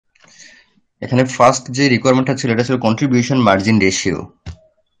এখানে ফার্স্ট যে রিকোয়ারমেন্টটা ছিল এটা ছিল কন্ট্রিবিউশন মার্জিন রেশিও।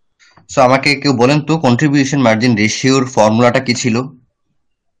 সো আমাকে কেউ বলেন তো কন্ট্রিবিউশন মার্জিন রেশিওর ফর্মুলাটা কি ছিল?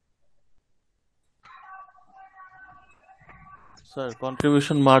 Sir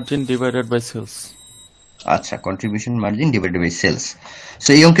contribution margin divided by sales. আচ্ছা, contribution margin divided by sales. So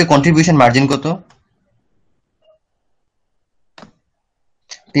এই অঙ্কে কন্ট্রিবিউশন মার্জিন কত?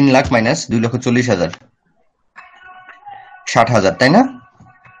 3 লাখ মাইনাস 2,40,000, 60,000, তাই না?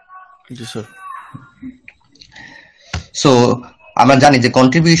 জি স্যার। সো আমরা জানি যে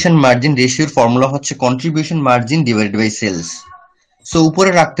কন্ট্রিবিউশন মার্জিন রেশিওর ফর্মুলা হচ্ছে contribution margin divided by sales. So উপরে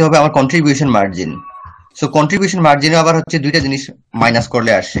রাখতে হবে আমার কন্ট্রিবিউশন মার্জিন। সো কন্ট্রিবিউশন মার্জিনে আবার হচ্ছে দুইটা জিনিস মাইনাস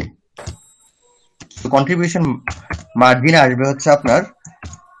করলে আসে। তো কন্ট্রিবিউশন মার্জিনে আসবে হচ্ছে আপনার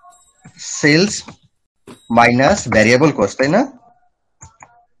সেলস মাইনাস ভ্যারিয়েবল কস্ট, তাই না?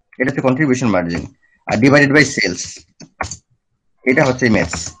 এটা হচ্ছে contribution margin, R divided by sales, এটা হচ্ছে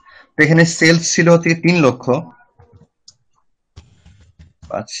ম্যাথস। তো এখানে সেলস ছিল হচ্ছে 3 লক্ষ,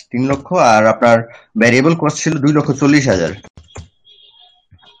 3 লক্ষ, আর আপনার ভ্যারিয়েবল কস্ট ছিল 2,40,000।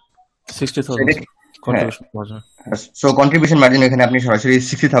 60,000 স্যার হ্যাঁ, contribution margin. So contribution margin এখানে আপনি সরাসরি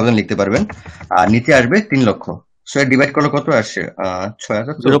 60,000 লিখতে পারবেন, আর নিচে আসবে 3 লক্ষ। সো ডিভাইড করলে কত আসছে?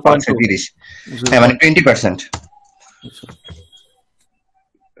 6,000, তো 0.2। 530। হ্যাঁ, মানে 0.2 20%। স্যার।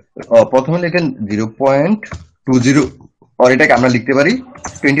 প্রথমে লিখেন 0.20, আর এটাকে আমরা লিখতে পারি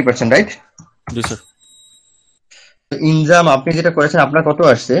 20%, রাইট? জি স্যার। তো ইনজাম আপনি যেটা করেছেন আপনার কত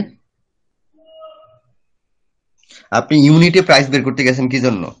আসছে? আপনি ইউনিটে প্রাইস বের করতে গেছেন কি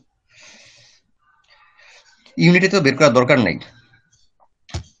জন্য? ইউনিটে তো বের করার দরকার নাই,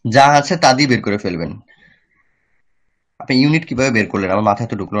 যা আছে তা দিয়ে বের করে ফেলবেন। আপনি ইউনিট কিভাবে বের করলেন আমার মাথায়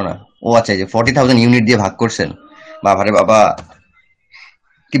তো ঢুকলো না। ও আচ্ছা, এই যে 40,000 ইউনিট দিয়ে ভাগ করছেন। বাবারে বাবা,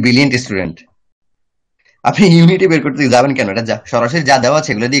 কি ব্রিলিয়েন্ট স্টুডেন্ট! আপনি ইউনিটে বের করতে যাবেন কেন? এটা সরাসরি যা দেওয়া আছে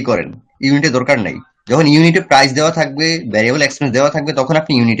এগুলো দিয়ে করেন, ইউনিটে দরকার নাই। যখন ইউনিটে প্রাইস দেওয়া থাকবে, ভ্যারিয়েবল এক্সপেন্স দেওয়া থাকবে, তখন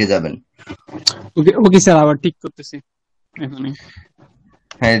আপনি ইউনিটে যাবেন। ওকে ওকে স্যার, আবার ঠিক করতেছি এখনই।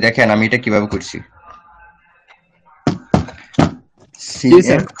 হ্যাঁ, দেখেন আমি এটা কিভাবে করছি। জি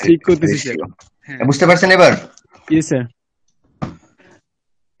স্যার, সিএফ ঠিক করতেছি স্যার। রেশিও, হ্যাঁ বুঝতে পারছেন এবার? জি স্যার।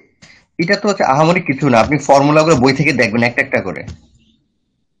 এটা তো হচ্ছে আহামরি কিছু না, আপনি ফর্মুলাগুলো বই থেকে দেখবেন একটা একটা করে।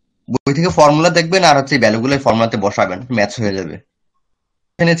 বই থেকে ফর্মুলা দেখবেন আর হচ্ছে ভ্যালুগুলো ফর্মুলাতে বসাবেন, ম্যাচ হয়ে যাবে।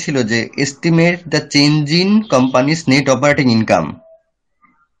 এখানে ছিল যে estimate the change in companies net operating income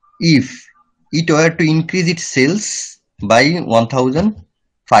if it were to increase it sales by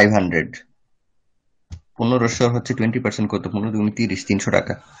 1,500। 1500 হচ্ছে 20% কত? 15 দুগুণ 30, 300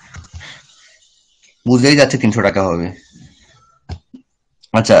 টাকা। বুঝেই যাচ্ছে 300 টাকা হবে।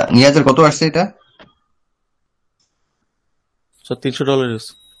 আচ্ছা, নিয়াজের কত আসছে এটা? স্যার $300।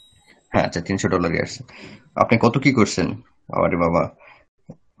 হ্যাঁ, আচ্ছা, $300 আসছে। আপনি কত কি করছেন? আরে বাবা,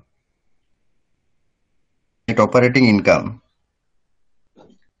 নেট অপারেটিং ইনকাম,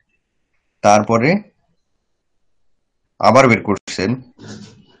 তারপরে আবার বের করছেন,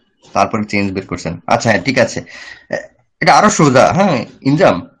 তারপরে চেঞ্জ বের করছেন। আচ্ছা, হ্যাঁ, ঠিক আছে। এটা আরো সোজা। হ্যাঁ,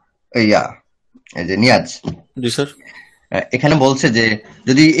 ইনজাম, ইয়া, এই যে নিয়াজ, জি স্যার। এখানে বলছে যে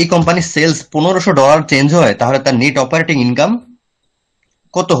যদি এই কোম্পানির সেলস $1,500 চেঞ্জ হয় তাহলে তার নেট অপারেটিং ইনকাম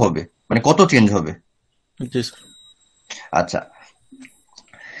কত হবে, মানে কত চেঞ্জ হবে। জি স্যার। আচ্ছা,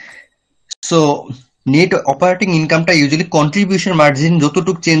 সো নেট অপারেটিং ইনকামটা ইউজুয়ালি কন্ট্রিবিউশন মার্জিন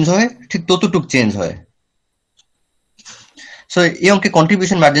যতটুক চেঞ্জ হয় ঠিক ততটুক চেঞ্জ হয়। সো এই অঙ্কে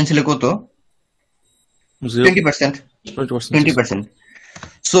কন্ট্রিবিউশন মার্জিন ছিল কত? 20%। 20%। জি স্যার। 20%।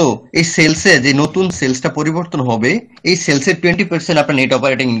 সো এই সেলসে যে নতুন সেলসটা পরিবর্তন হবে, এই সেলসের 20% আপনার নেট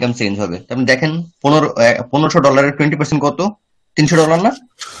অপারেটিং ইনকাম চেঞ্জ হবে। আপনি দেখেন, $1,500 20% কত? $300 না?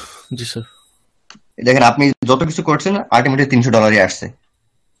 জি স্যার। দেখেন আপনি যত কিছু করছেন আলটিমেটলি $300 আসছে।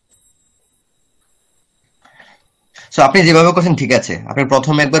 সো আপনি যেভাবে করছেন ঠিক আছে। আপনি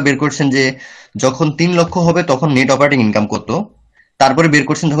প্রথমে একবার বের করছেন যে যখন 3 লক্ষ হবে তখন নেট অপারেটিং ইনকাম কত, তারপরে বের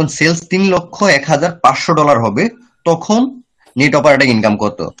করছেন যখন সেলস $3,01,500 হবে তখন নেট অপারেটিং ইনকাম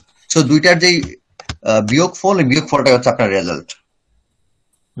কত। সো দুইটার যেই বিয়োগফল, এই বিয়োগফলটা হচ্ছে আপনার রেজাল্ট।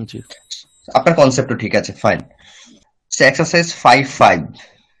 জি। আপনার কনসেপ্টও ঠিক আছে, ফাইন। সো এক্সারসাইজ 5.5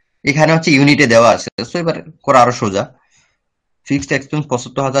 এখানে হচ্ছে ইউনিটে দেওয়া আছে। সো এবার করা আরো সোজা। ফিক্সড এক্সপেন্স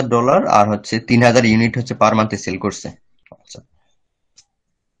 $75,000 আর হচ্ছে 3,000 ইউনিট হচ্ছে পার মান্থে সেল করছে। আচ্ছা,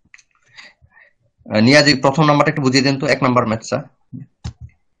 নিয়াজ এই প্রথম নাম্বারটা একটু বুঝিয়ে দেন তো, 1 নাম্বার ম্যাথসা,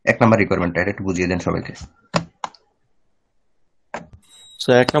 1 নাম্বার রিকোয়ারমেন্টটা এটা একটু বুঝিয়ে দেন সবাইকে।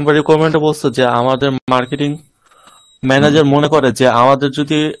 স্যার 1 নম্বর রিকোয়ারমেন্টে বলছে যে আমাদের মার্কেটিং হুম, ম্যানেজার মনে করে যে আমাদের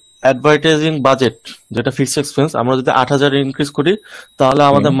যদি অ্যাডভার্টাইজিং বাজেট যেটা ফিক্সড এক্সপেন্স আমরা যদি 8,000 ইনক্রিজ করি তাহলে হুম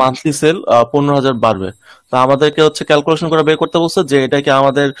আমাদের মান্থলি সেল 15,000 বাড়বে। তো আমাদেরকে হচ্ছে ক্যালকুলেশন করে বের করতে বলছে যে এটা কি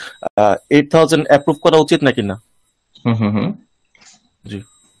আমাদের 8,000 অ্যাপ্রুভ করা উচিত নাকি না। হুম হুম হুম। জি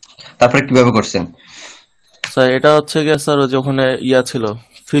তারপরে কিভাবে করছেন? স্যার, এটা হচ্ছে গিয়ে স্যার ওই যে ওখানে ইয়া ছিল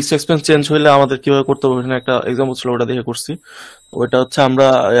ফিক্সড এক্সপেন্স চেঞ্জ হইলে আমাদের কিভাবে করতে হবে, ওখানে একটা এক্সাম্পল ছিল, ওটা দেখে করছি। ওইটা হচ্ছে আমরা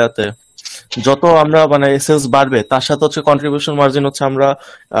ইয়াতে যত আমরা মানে সেলস বাড়বে তার সাথে হচ্ছে কন্ট্রিবিউশন মার্জিন হচ্ছে আমরা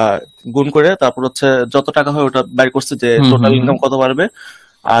গুণ করে তারপর হচ্ছে যত টাকা হয় ওটা বের করছি যে হুম টোটাল হুম হুম। ইনকাম কত বাড়বে।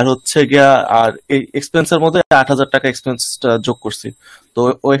 আর হচ্ছে গিয়া আর এই এক্সপেন্সের মধ্যে 8,000 টাকা এক্সপেন্সটা যোগ করছি। তো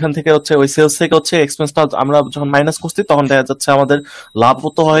ওইখান থেকে হচ্ছে ওই সেলস থেকে হচ্ছে এক্সপেন্সটা আমরা যখন মাইনাস করছি তখন দেখা যাচ্ছে আমাদের লাভ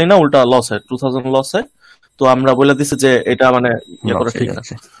তো হয় না, উল্টা লস হয়, 2,000 লস হয়। তো আমরা বলে দিছি যে এটা মানে ইয়ে লস করা হয়ে ঠিক না,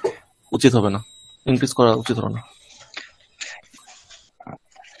 যাচ্ছে। উচিত হবে না, ইনক্রিজ করা উচিত হবে না।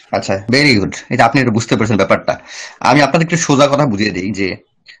 আচ্ছা, ভেরি গুড। এটা আপনি একটু বুঝতে পারছেন ব্যাপারটা। আমি আপনাদের একটু সোজা কথা বুঝিয়ে দিই যে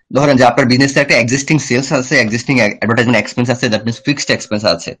ধরেন যে আপনার বিজনেসে একটা এক্সিস্টিং সেলস আছে, এক্সিস্টিং অ্যাডভার্টাইজমেন্ট এক্সপেন্স আছে, দ্যাট মিনস ফিক্সড এক্সপেন্স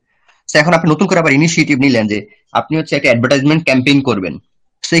আছে। তো এখন আপনি নতুন করে আবার ইনিশিয়েটিভ নিলেন যে আপনি হচ্ছে একটা অ্যাডভার্টাইজমেন্ট ক্যাম্পেইন করবেন।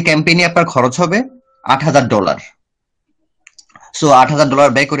 সেই ক্যাম্পেইনে আপনার খরচ হবে $8,000। সো $8,000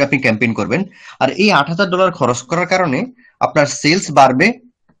 ব্যয় করে আপনি ক্যাম্পেইন করবেন। আর এই $8,000 খরচ করার কারণে আপনার সেলস বাড়বে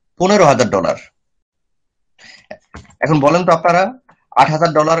 $15,000। এখন বলেন তো আপনারা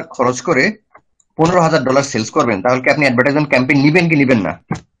 $8,000 খরচ করে $15,000 সেলস করবেন, তাহলে কি আপনি অ্যাডভার্টাইজমেন্ট ক্যাম্পেইন নিবেন কি নিবেন না?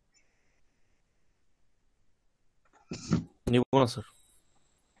 নিব না স্যার।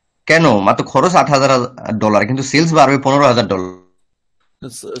 কেন? মাত্র খরচ $8,000 কিন্তু সেলস বাড়বে $15,000।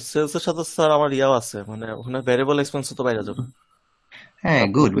 সেলস এর সাথে স্যার আমার ইয়াও আছে, মানে ওখানে ভ্যারিয়েবল এক্সপেন্স তো বাইরে যাবে, হ্যাঁ,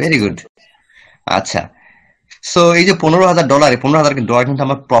 good, profit very good. Expense. আচ্ছা, সো এই যে $15,000 কিন্তু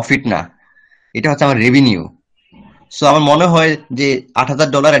আমার প্রফিট না, এটা হচ্ছে আমার রেভিনিউ। সো আমার মনে হয় যে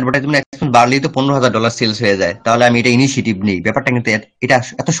 $8,000 অ্যাডভার্টাইজমেন্ট এক্সপেন্স বাড়লেই তো $15,000 সেলস হয়ে যায়, তাহলে আমি এটা ইনিশিয়েটিভ নিই। ব্যাপারটা কিন্তু এটা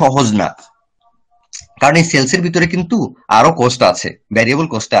এত সহজ না, কারণ এই সেলস এর ভিতরে কিন্তু আরো কষ্ট আছে, ভ্যারিয়েবল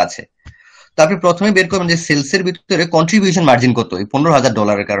কষ্ট আছে। তো আপনি প্রথমে বের করবেন যে সেলস এর ভিতরে কন্ট্রিবিউশন মার্জিন কত এই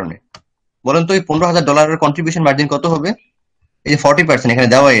 $15,000 কারণে। বলেন তো এই $15,000 কন্ট্রিবিউশন মার্জিন কত হবে? এই যে 40% এখানে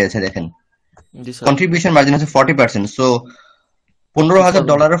দেওয়াই আছে, দেখেন জি স্যার। কন্ট্রিবিউশন মার্জিন হচ্ছে 40%। সো পনেরো সিক্স হাজার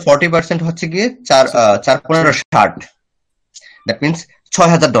থাউজেন্ড ডলারের 40% হচ্ছে গিয়ে চার সিক্স চার পনেরো সিক্স 60, দ্যাট মিনস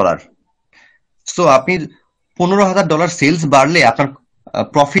 $6,000। সো আপনি $15,000 সেলস বাড়লে আপনার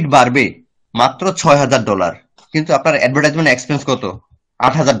প্রফিট বাড়বে মাত্র $6,000, কিন্তু আপনার অ্যাডভার্টাইজমেন্ট এক্সপেন্স কত?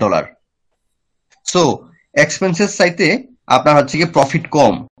 $8,000। সো এক্সপেন্সেস চাইতে আপনার হচ্ছে গিয়ে প্রফিট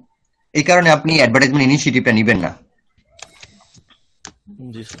কম, এই কারণে আপনি অ্যাডভার্টাইজমেন্ট ইনিশিয়েটিভটা নিবেন না।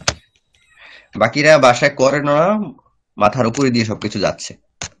 জি স্যার। বাকিরা বাসায় করে না, মাথার উপরে দিয়ে সবকিছু যাচ্ছে,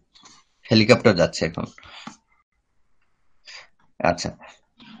 হেলিকপ্টার যাচ্ছে এখন। আচ্ছা,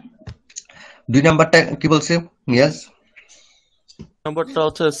 2 নাম্বারটা কি বলছে নিয়াজ? নাম্বারটা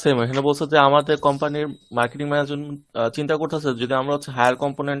হচ্ছে সেম, এখানে বলছে যে আমাদের কোম্পানির মার্কেটিং ম্যানেজার চিন্তা করতেছে যদি আমরা হচ্ছে হায়ার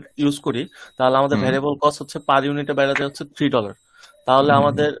কম্পোনেন্ট ইউজ করি তাহলে আমাদের হুম ভ্যারিয়েবল কস্ট হচ্ছে পার ইউনিটে বেড়াতে হচ্ছে $3। তাহলে হুম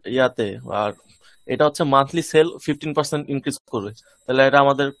আমাদের ইয়াতে আর এটা হচ্ছে মান্থলি সেল 15% ইনক্রিজ করবে। তাহলে এটা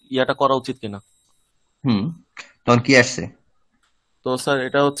আমাদের ইয়াটা করা উচিত কিনা। হুম। তখন কি আসছে? তো স্যার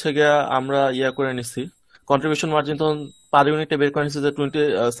এটা হচ্ছে গিয়া আমরা ইয়া করে নিছি, কন্ট্রিবিউশন মার্জিন তখন পার ইউনিটে বের করে নিছি যে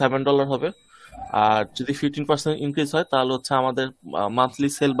 $27 হবে। আর যদি 15% ইনক্রিজ হয় তাহলে হচ্ছে আমাদের মান্থলি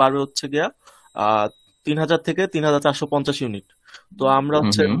সেল বাড়বে হচ্ছে গিয়া 3,000 থেকে 3,450 ইউনিট। তো আমরা হুম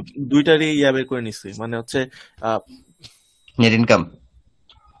হচ্ছে হুম। দুইটারই ইয়া বের করে নিছি, মানে হচ্ছে আহ, নেট ইনকাম।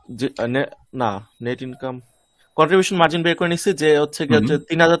 না, নেট ইনকাম কন্ট্রিবিউশন মার্জিন বের করে নিচ্ছি যে হচ্ছে গিয়ে হুম। হচ্ছে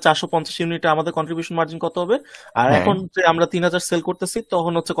 3,450 ইউনিটে আমাদের কন্ট্রিবিউশন মার্জিন কত হবে। আর হ্যাঁ। এখন যে আমরা 3,000 সেল করতেছি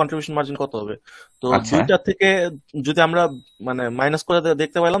তখন হচ্ছে কন্ট্রিবিউশন মার্জিন কত হবে। তো আচ্ছা, দুইটা থেকে যদি আমরা মানে মাইনাস করে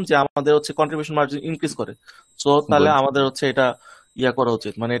দেখতে পেলাম যে আমাদের হচ্ছে কন্ট্রিবিউশন মার্জিন ইনক্রিজ করে, তো তাহলে গুড। আমাদের হচ্ছে এটা ইয়া করা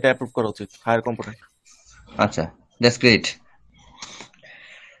উচিত, মানে এটা অ্যাপ্রুভ করা উচিত হায়ার কম্পোনেন্ট। আচ্ছা, দ্যাটস গ্রেট।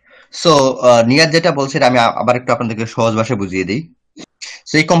 সো নিয়াজ যেটা বলছে এটা আমি আবার একটু আপনাদেরকে সহজ ভাষায় বুঝিয়ে দিই।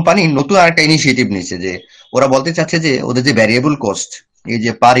 সো এই কোম্পানি নতুন আরেকটা ইনিশিয়েটিভ নিচ্ছে যে ওরা বলতে চাচ্ছে যে ওদের যে ভ্যারিয়েবল কস্ট, এই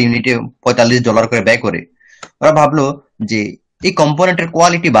যে পার ইউনিটে $45 করে ব্যয় করে, ওরা ভাবলো যে এই কম্পোনেন্টের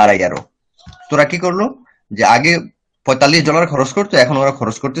কোয়ালিটি বাড়াই আরো। তোরা কি করলো যে আগে $45 খরচ করতো, এখন ওরা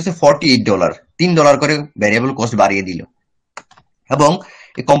খরচ করতেছে $48, $3 করে ভ্যারিয়েবল কস্ট বাড়িয়ে দিল। এবং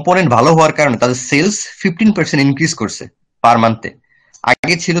এই কম্পোনেন্ট ভালো হওয়ার কারণে তাদের সেলস 15% ইনক্রিজ করছে পার মান্থে।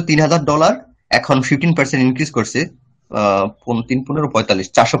 আগে ছিল $3,000, এখন 15% ইনক্রিজ করছে। 3 15 45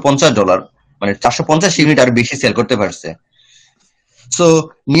 $450, মানে 450 ইউনিট আর বেশি সেল করতে পারছে। সো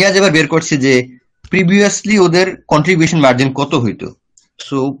নিয়াজ এবার বের করছে যে প্রিভিয়াসলি ওদের কন্ট্রিবিউশন মার্জিন কত হইতো।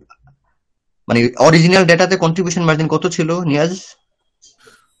 সো মানে অরিজিনাল ডেটাতে কন্ট্রিবিউশন মার্জিন কত ছিল নিয়াজ?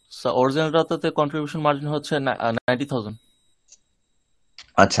 অরিজিনাল ডাটাতে কন্ট্রিবিউশন মার্জিন হচ্ছে 90,000।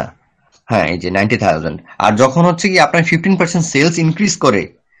 আচ্ছা, হ্যাঁ, এই যে 90,000। আর যখন হচ্ছে কি আপনার 15% সেলস ইনক্রিজ করে,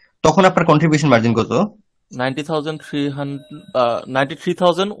 তখন আপনার কন্ট্রিবিউশন মার্জিন কত?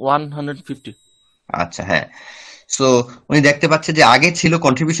 93,150। আচ্ছা, হ্যাঁ। সো উনি দেখতে পাচ্ছে যে আগে ছিল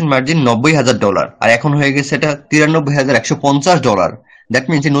কন্ট্রিবিউশন মার্জিন $90,000 আর এখন হয়ে গেছে এটা $93,150। দ্যাট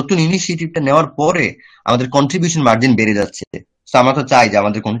মিনস যে নতুন ইনিশিয়েটিভটা নেওয়ার পরে আমাদের কন্ট্রিবিউশন মার্জিন বেড়ে যাচ্ছে। সো আমরা তো চাই যে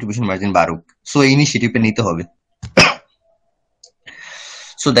আমাদের কন্ট্রিবিউশন মার্জিন বাড়ুক, সো এই ইনিশিয়েটিভটা নিতে হবে।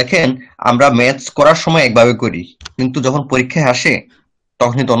 সো দেখেন, আমরা ম্যাথস করার সময় একভাবে করি, কিন্তু যখন পরীক্ষায় আসে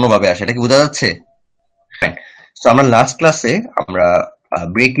তখন কিন্তু অন্যভাবে আসে। এটা কি বোঝা যাচ্ছে? সো আমরা লাস্ট ক্লাসে আমরা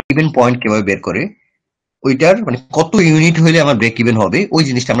ব্রেক ইভেন পয়েন্ট কিভাবে বের করে, ওইটার মানে কত ইউনিট হইলে আমার ব্রেক ইভেন হবে, ওই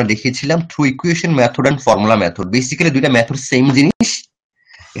জিনিসটা আমরা দেখিয়েছিলাম through equation method and formula method. Basically দুইটা মেথড সেম জিনিস,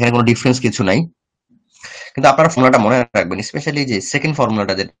 এখানে কোনো ডিফারেন্স কিছু নাই। কিন্তু আপনারা ফর্মুলাটা মনে রাখবেন, স্পেশালি যে সেকেন্ড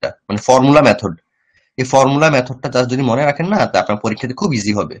ফর্মুলাটা, যেটা মানে ফর্মুলা মেথড, এই ফর্মুলা মেথডটা জাস্ট যদি মনে রাখেন না, তা আপনার পরীক্ষাতে খুব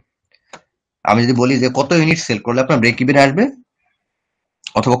ইজি হবে। আমি যদি বলি যে কত ইউনিট সেল করলে আপনার ব্রেক ইভেন আসবে,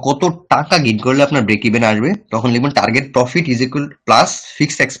 অথবা কত টাকা গেইন করলে আপনার ব্রেক ইভেন আসবে, তখন লিখবেন target profit is equal plus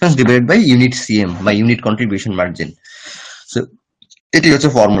fixed expense divided by unit CM বা ইউনিট কন্ট্রিবিউশন মার্জিন। সো এটি হচ্ছে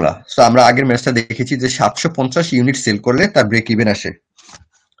ফর্মুলা। সো আমরা আগের ম্যাচটা দেখেছি যে 750 ইউনিট সেল করলে তার ব্রেক ইভেন আসে।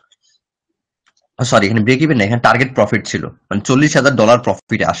 সরি, এখানে ব্রেক ইভেন না, এখানে টার্গেট প্রফিট ছিল, মানে $40,000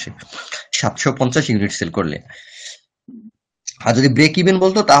 প্রফিট আসে 750 ইউনিট সেল করলে। আর যদি ব্রেক ইভেন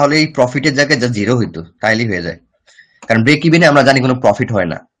বলতো তাহলে এই প্রফিটের জায়গায় যা জিরো হইতো তাইলেই হয়ে যায়, কারণ ব্রেক ইভেনে আমরা জানি কোনো প্রফিট হয়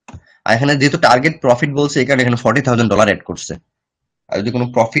না। আর এখানে যেহেতু টার্গেট প্রফিট বলছে, এই কারণে এখানে $40,000 অ্যাড করছে। আর যদি কোনো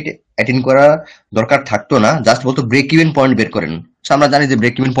প্রফিট অ্যাটেন্ড করা দরকার থাকতো না, জাস্ট বলতো ব্রেক ইভেন পয়েন্ট বের করেন, আমরা জানি যে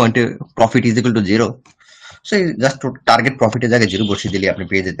ব্রেক ইভেন পয়েন্টে profit is equal to zero. So just target প্রফিটের জায়গায় জিরো বসিয়ে দিলে আপনি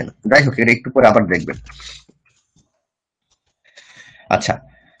পেয়ে যেতেন। যাই হোক, এটা একটু পরে আবার দেখবেন। আচ্ছা,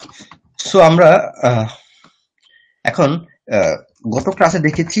 সো আমরা এখন গত ক্লাসে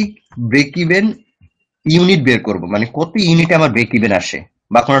দেখেছি ব্রেক ইভেন ইউনিট বের করব, মানে কত ইউনিটে আমার ব্রেক ইভেন আসে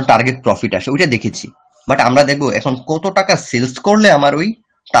বা কোনো টার্গেট প্রফিট আসে, ওইটা দেখেছি। বাট আমরা দেখবো এখন কত টাকা সেলস করলে আমার ওই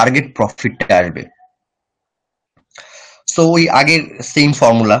টার্গেট প্রফিটটা আসবে। সো ওই আগের সেম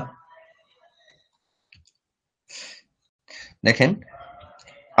ফর্মুলা দেখেন,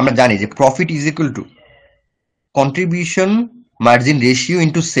 আমরা জানি যে profit is equal to contribution margin ratio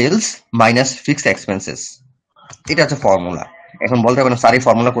into sales minus fixed expenses. এটা হচ্ছে ফর্মুলা। এখন বলতে পারেন স্যার এই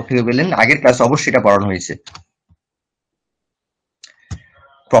ফর্মুলা কোথেকে পেলেন? আগের ক্লাসে অবশ্যই এটা পড়ানো হয়েছে।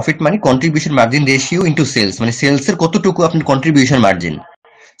 প্রফিট মানে contribution margin ratio into sales, মানে সেলস এর কতটুকু আপনি কন্ট্রিবিউশন মার্জিন।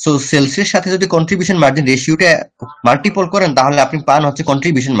 সো সেলস এর সাথে যদি কন্ট্রিবিউশন মার্জিন রেশিওটা মাল্টিপল করেন তাহলে আপনি পান হচ্ছে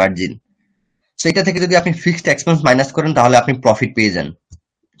কন্ট্রিবিউশন মার্জিন। সো এটা থেকে যদি আপনি ফিক্সড এক্সপেন্স মাইনাস করেন তাহলে আপনি প্রফিট পেয়ে যান।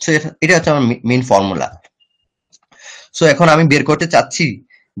 সো এটা হচ্ছে আমার মেইন ফর্মুলা। সো এখন আমি বের করতে চাচ্ছি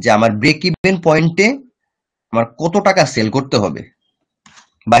যে আমার ব্রেক ইভেন পয়েন্টে আমার কত টাকা সেল করতে হবে,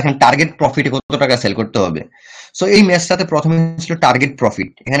 বা এখানে টার্গেট প্রফিটে কত টাকা সেল করতে হবে। সো এই ম্যাচটাতে প্রথমে ছিল টার্গেট প্রফিট,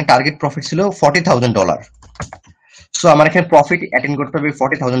 এখানে টার্গেট প্রফিট ছিল $40,000। সো আমার এখানে প্রফিট অ্যাটেন্ড করতে হবে,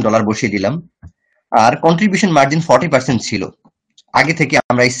 $40,000 বসিয়ে দিলাম। আর কন্ট্রিবিউশন মার্জিন 40% ছিল, আগে থেকে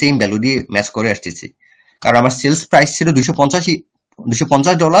আমরা এই সেম ভ্যালু দিয়ে ম্যাচ করে আসতেছি, কারণ আমার সেলস প্রাইস ছিল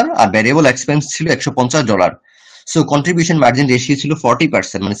 $250 আর ভ্যারিয়েবল এক্সপেন্স ছিল $150। সো কন্ট্রিবিউশন মার্জিন রেশিও ছিল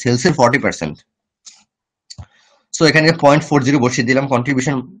 40%, মানে সেলস এর 40%। সো এখানে 0.40 বসিয়ে দিলাম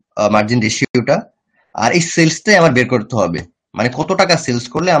কন্ট্রিবিউশন মার্জিন রেশিওটা। আর এই সেলসটাই আমার বের করতে হবে, মানে কত টাকা সেলস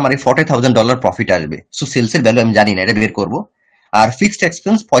করলে আমার এই $40,000 প্রফিট আসবে। সো সেলস এর ভ্যালু আমি জানি না, এটা বের করব। আর ফিক্সড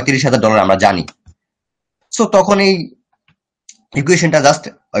এক্সপেন্স $35,000 আমরা জানি। সো তখন এই ইকুয়েশনটা জাস্ট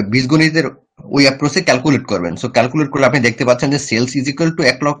বীজগণিতের ওই অ্যাপ্রোচে ক্যালকুলেট করবেন। সো ক্যালকুলেট করলে আপনি দেখতে পাচ্ছেন যে sales is equal to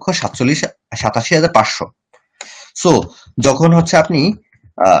 1,87,500। So যখন হচ্ছে আপনি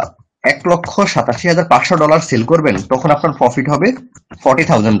 $1,87,500 সেল করবেন, তখন আপনার প্রফিট হবে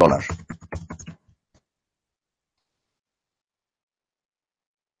 $40,000।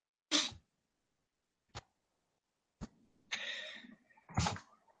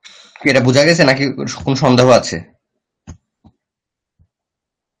 এটা বোঝা গেছে নাকি কোন সন্দেহ আছে?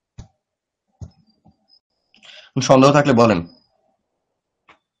 সন্দেহ থাকলে বলেন।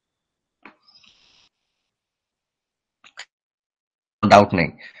 ডাউট নেই।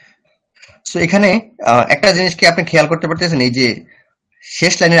 সো এখানে একটা জিনিস কি আপনি খেয়াল করতে পারতেছেন, এই যে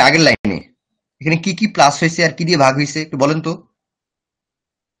শেষ লাইনের আগের লাইনে এখানে কি কি প্লাস হয়েছে আর কি দিয়ে ভাগ হয়েছে একটু বলেন তো।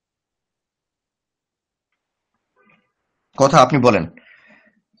 কথা আপনি বলেন।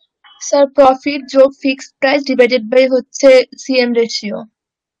 স্যার প্রফিট যোগ ফিক্সড প্রাইস ডিভাইডেড বাই হচ্ছে সিএম রেশিও।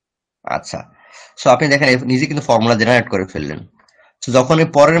 আচ্ছা, সো আপনি দেখেন নিজে কিন্তু ফর্মুলা জেনারেট করে ফেললেন। সো যখন এই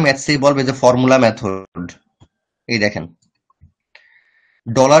পরের ম্যাথসেই বলবে যে ফর্মুলা মেথড, এই দেখেন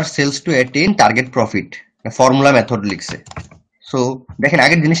dollar sales two attain target profit, formula method লিখছে। সো দেখেন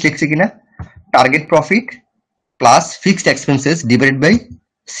আগের জিনিস লিখছে কিনা, target profit plus fixed expenses divided by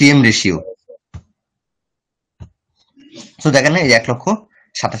CM ratio. So দেখেন না এই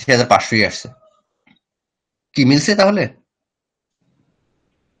 1,87,500 আসছে, কি মিলছে তাহলে?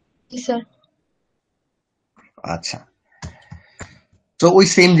 জি স্যার। আচ্ছা, তো ওই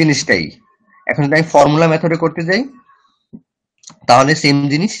সেম জিনিসটাই এখন যদি আমি ফর্মুলা মেথডে করতে যাই, তাহলে সেম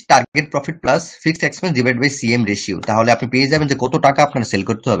জিনিস target profit plus fixed expense divide by CM ratio, তাহলে আপনি পেয়ে যাবেন যে কত টাকা আপনার সেল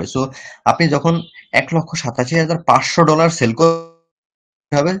করতে হবে। সো আপনি যখন $1,87,500 সেল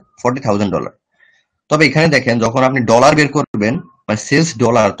করতে হবে $40,000। তবে এখানে দেখেন যখন আপনি ডলার বের করবেন মানে সেলস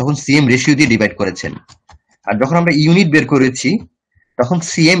ডলার, তখন সিএম রেশিও দিয়ে ডিভাইড করেছেন, আর যখন আমরা ইউনিট বের করেছি তখন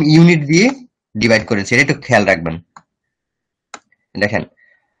সিএম ইউনিট দিয়ে ডিভাইড করেছি, এটা একটু খেয়াল রাখবেন। দেখেন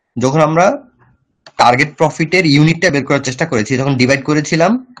যখন আমরা টার্গেট প্রফিটের ইউনিটটা বের করার চেষ্টা করেছি তখন ডিভাইড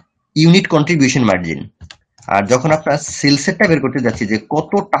করেছিলাম ইউনিট কন্ট্রিবিউশন মার্জিন, আর যখন আপনার সেলসেরটা বের করতে যাচ্ছি যে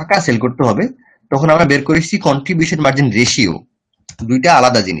কত টাকা সেল করতে হবে, তখন আমরা বের করেছি কন্ট্রিবিউশন মার্জিন রেশিও। দুইটা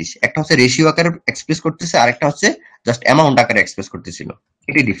আলাদা জিনিস, একটা হচ্ছে রেশিও আকারে এক্সপ্রেস করতেছে, আর একটা হচ্ছে জাস্ট অ্যামাউন্ট আকারে এক্সপ্রেস করতেছিল,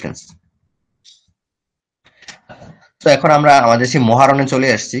 এটাই ডিফারেন্স। তো এখন আমরা আমাদের সেই মহারণে চলে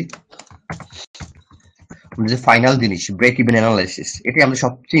আসছি, যে ফাইনাল জিনিস ব্রেক ইভেন অ্যানালাইসিস, এটাই আমাদের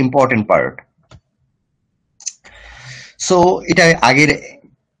সবচেয়ে ইম্পর্টেন্ট পার্ট। সো এটা আগের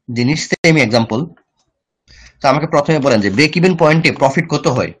জিনিস সেম এক্সাম্পল। তো আমাকে প্রথমে বলেন যে ব্রেক ইভেন পয়েন্টে প্রফিট কত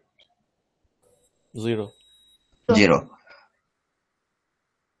হয়? 0। 0।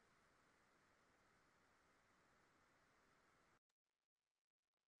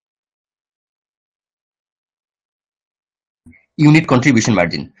 ইউনিট কন্ট্রিবিউশন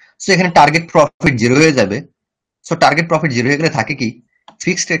মার্জিন, সো এখানে টার্গেট প্রফিট 0 হয়ে যাবে। সো টার্গেট প্রফিট 0 হয়ে গেলে থাকে কি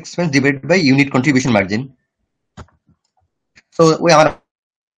fixed expense divided by unit contribution margin. So ওই আমার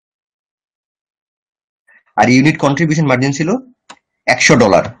আর ইউনিট কন্ট্রিবিউশন মার্জিন ছিল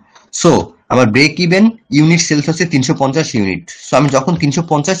 $100। সো আমার ব্রেক ইভেন ইউনিট সেলস হচ্ছে 350 ইউনিট। সো আমি যখন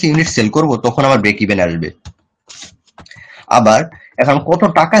 350 ইউনিট সেল করব তখন আমার ব্রেক ইভেন আসবে। আবার এখন কত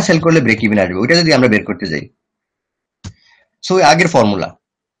টাকা সেল করলে ব্রেক ইভেন আসবে ওইটা যদি আমরা বের করতে যাই, সো আগের ফর্মুলা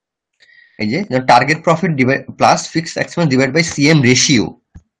এই যে target profit plus fixed expense divide by CM ratio.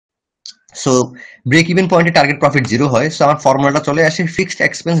 So break even পয়েন্টে টার্গেট প্রফিট 0 হয়, সো আমার ফর্মুলাটা চলে আসে fixed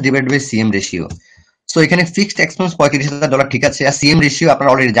expense divide by CM ratio. So এখানে ফিক্সড এক্সপেন্স $35,000 ঠিক আছে, আর সিএম রেশিও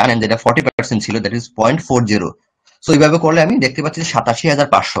আপনারা অলরেডি জানেন যেটা 40% ছিল, দ্যাট ইজ 0.40। সো এইভাবে করলে আমি দেখতে পাচ্ছি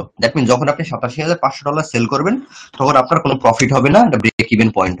 87,500। দ্যাট মিন যখন আপনি $87,500 সেল করবেন তখন আপনার কোনো প্রফিট হবে না, এটা ব্রেক ইভেন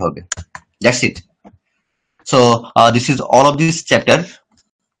পয়েন্ট হবে। That's it. So this is all of this chapter.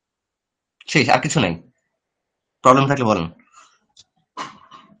 শেষ, আর কিছু নাই, প্রবলেম থাকলে বলেন।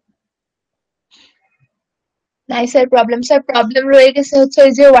 নাই স্যার প্রবলেম, স্যার প্রবলেম রয়ে গেছে হচ্ছে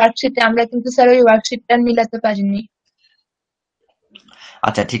ওই যে ওয়ার্কশিটে, আমরা কিন্তু স্যার ওই ওয়ার্কশিটটা মিলাতে পারিনি।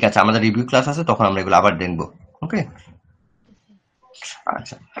 আচ্ছা ঠিক আছে, আমাদের রিভিউ ক্লাস আছে তখন আমরা এগুলো আবার দেখবো। ওকে,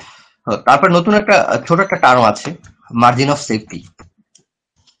 আচ্ছা। তারপর নতুন একটা ছোট একটা টার্ম আছে, মার্জিন অফ সেফটি।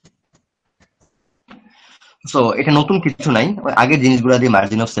 সো এটা নতুন কিছু নাই, আগের জিনিসগুলো দিয়ে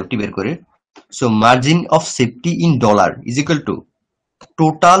মার্জিন অফ সেফটি বের করে। So margin of safety in dollar is equal to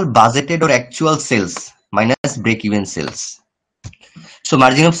total budgeted or actual sales minus break even sales. So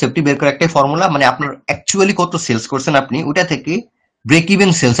margin of safety বের করার একটাই ফর্মুলা, মানে আপনার অ্যাকচুয়ালি কত সেলস করছেন আপনি, ওটা থেকে ব্রেক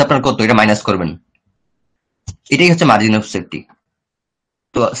ইভেন সেলস আপনার কত এটা মাইনাস করবেন, এটাই হচ্ছে মার্জিন অফ সেফটি।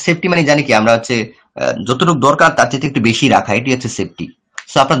 তো সেফটি মানে জানি কি আমরা হচ্ছে যতটুকু দরকার তার চেয়ে একটু বেশি রাখা, এটি হচ্ছে সেফটি।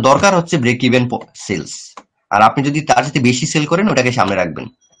 সো আপনার দরকার হচ্ছে ব্রেক ইভেন সেলস, আর আপনি যদি তার সাথে বেশি সেল করেন ওটাকে সামনে রাখবেন,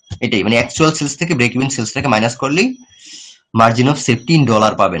 এটাই মানে অ্যাকচুয়াল সেলস থেকে ব্রেক ইভেন সেলসটাকে মাইনাস করলেই margin of safety in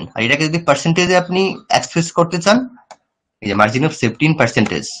dollar পাবেন। আর এটাকে যদি পার্সেন্টেজে আপনি এক্সপ্রেস করতে চান, এই যে margin of safety in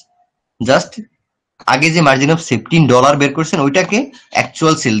percentage, just আগে যে margin of safety in dollar বের করছেন ওইটাকে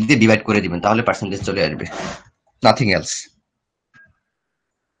অ্যাকচুয়াল সেল দিয়ে ডিভাইড করে দিবেন, তাহলে পার্সেন্টেজ চলে আসবে, নাথিং এলস।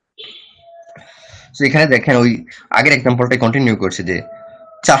 তো এখানে দেখেন ওই আগের এক্সাম্পলটা কন্টিনিউ করছে যে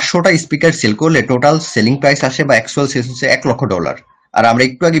 400টা স্পিকার সেল করলে টোটাল সেলিং প্রাইস আসে বা অ্যাকচুয়াল সেলস হচ্ছে $1,00,000। আর আমরা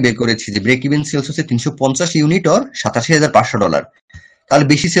একটু আগে বের করেছি যে ব্রেক ইভেন সেলস হচ্ছে 350 ইউনিট অর $87,500। তাহলে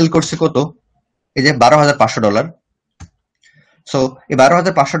বেশি সেল করছে কত, এই যে $12,500। সো এই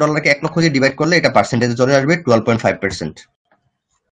 $12,500কে $1,00,000 দিয়ে ডিভাইড করলে এটা পার্সেন্টেজে চলে আসবে 12.5%।